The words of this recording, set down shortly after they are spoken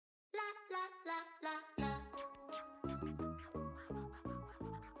Hi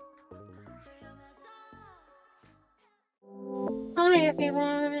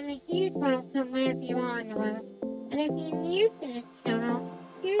everyone, and a huge welcome wherever you are in the world. And if you're new to this channel,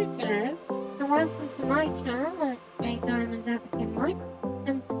 huge hello, and welcome to my channel, MelissaJDiamonds Avakin Life.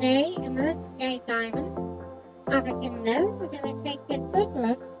 And today, in MelissaJDiamonds Avakin No, we're going to take a good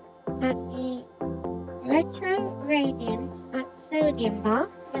look at the retro radiance at sodium bar.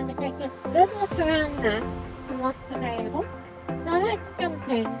 We're going to take a good look around that and what's available. So let's jump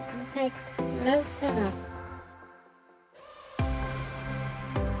in and take a closer look.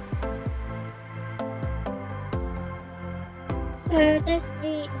 So this is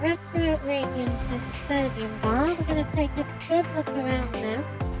the retro radiance at the sodium bar. We're going to take a good look around now.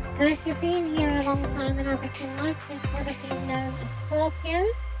 Now if you've been here a long time in Avakin Life, this would have been known as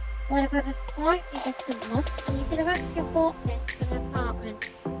Scorpios. Would have had a slightly different look, and you could have actually bought this from an apartment.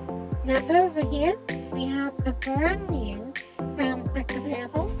 Now over here we have a brand new crown pack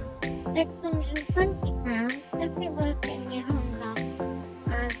available. 620 crowns, definitely worth getting your hands on,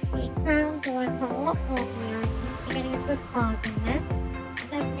 as the crowns are worth a lot more than the items. You're getting a good bargain there, so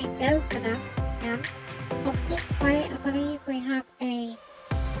definitely go for that if you can. Up this way I believe we have a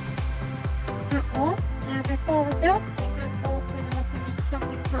catwalk. Now before we go to the catwalk, we're going to look at the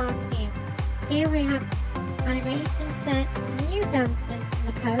shopping cart here. Here we have animation set, new dancers in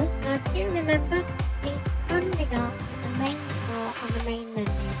the pose. Now do remember, these can be got in the main store on the main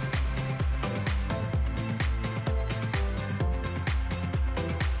menu.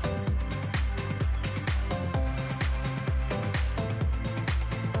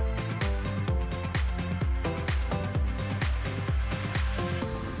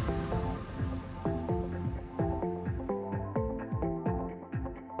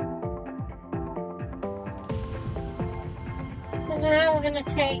 So now we're going to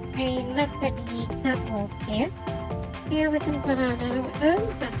take a look at the catwalk here. Here we can put on our own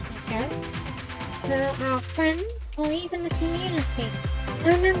fashion show for our friends or even the community.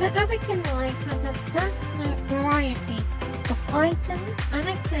 Now remember, Avakin Life has a vast variety of items and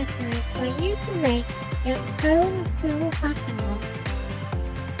accessories where you can make your own cool fashion looks.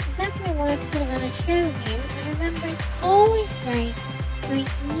 It's definitely worth putting on a show here, and remember it's always great to make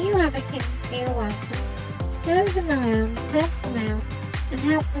new Avakins feel welcome. Show them around, help them out, and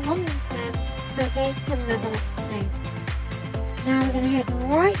help them understand how they can level up too. Now we're going to head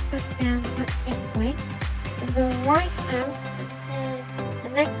right back down back this way and go right out into the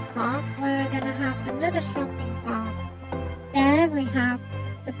next part where we're going to have another shopping cart. There we have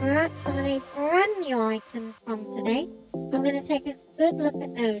some of the brand new items from today. I'm going to take a good look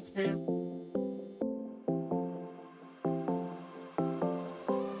at those now.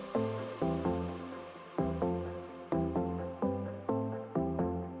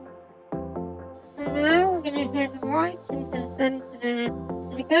 Now we're going to head right into the centre there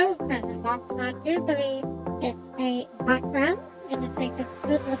to the gold present box, and I do believe it's a background. We're going to take a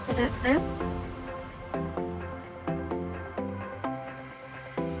good look at that now.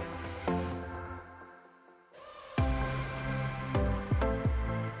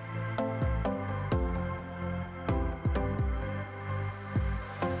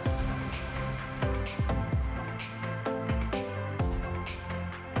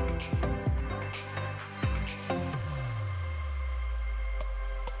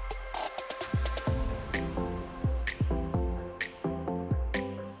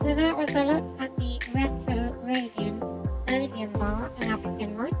 So that was a look at the retro radiance sodium bar in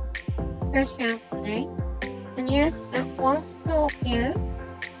Avakin Life, fresh out today. And yes, that was Scorpios,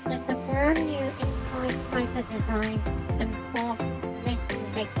 just a brand new inside type of design, and of course missing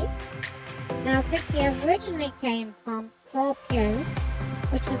Vicky. Now Vicky originally came from Scorpios,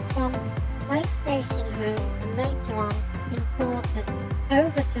 which was from PlayStation Home, and later on imported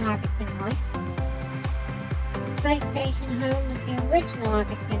over to Avakin Life. PlayStation Home was the original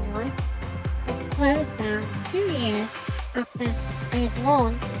Avakin Life, which closed down 2 years after the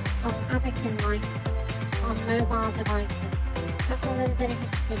launch of Avakin Life on mobile devices. That's a little bit of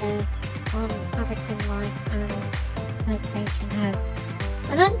history there on Avakin Life and PlayStation Home.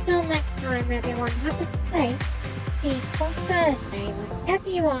 And until next time everyone, have a safe, peaceful Thursday wherever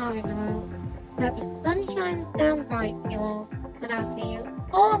you are in the world. Hope the sun shines down bright for you all, and I'll see you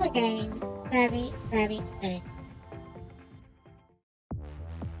all again very, very soon.